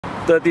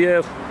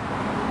30th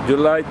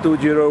July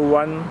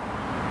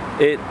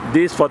 2018,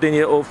 this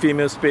 14-year-old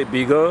female spayed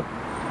Beagle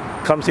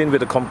comes in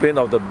with a complaint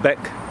of the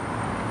back.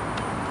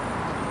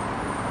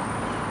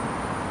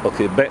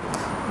 Okay, back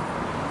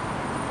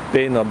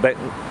pain or back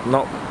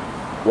not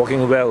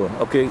walking well.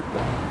 Okay,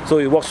 so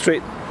you walk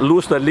straight,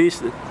 loose the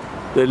leash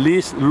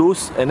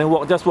loose, and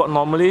then just walk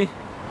normally.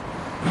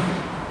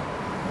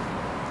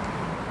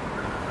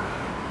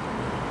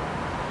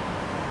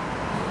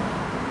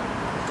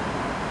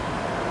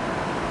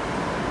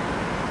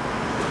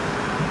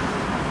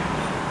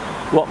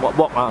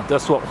 Walk,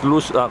 just walk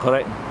loose,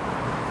 correct.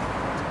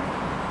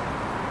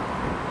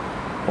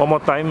 One more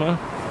time.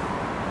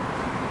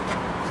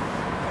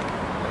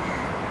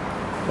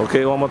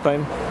 Okay, one more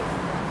time.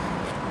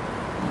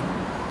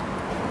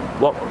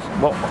 Walk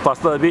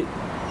faster a bit.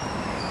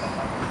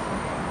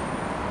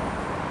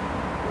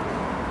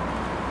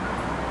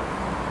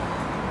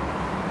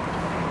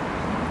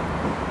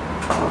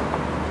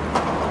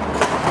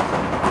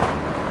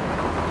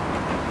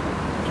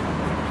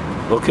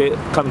 Okay,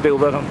 take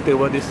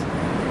over this.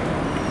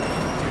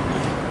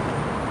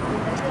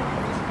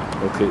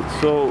 Okay,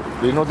 so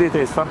we notice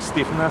there is some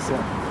stiffness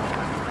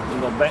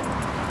in the back.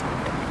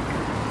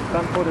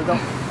 Can't hold it down.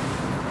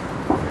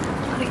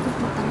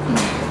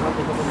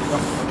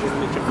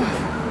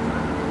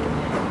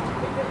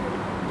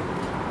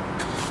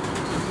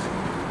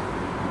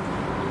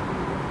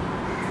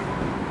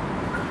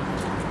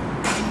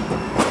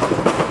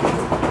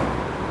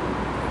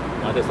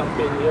 There's some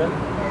pain here.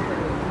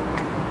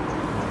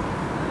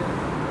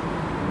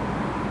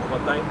 One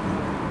more time.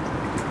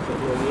 So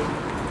here again.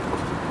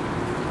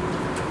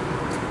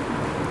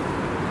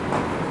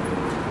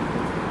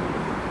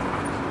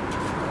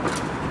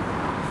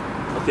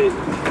 Okay,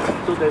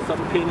 so there's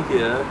some pain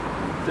here.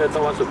 That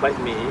someone to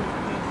bite me.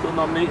 So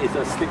normally it's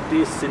a slip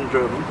disc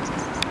syndrome.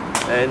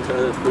 And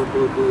to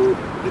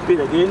repeat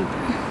again.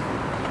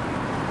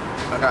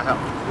 I can't help.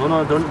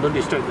 No, don't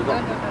distract the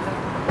dog.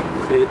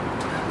 Okay,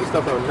 we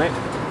start from the neck.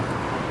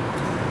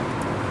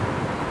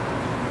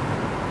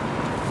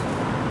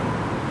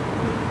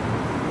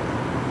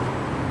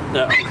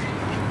 Yeah.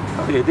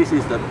 Okay, this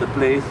is the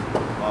place.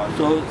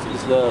 So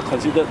it's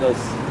considered as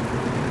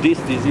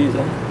disc disease,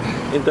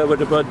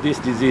 intervertebral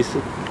disc disease.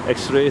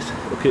 X-rays.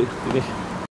 Okay, finish.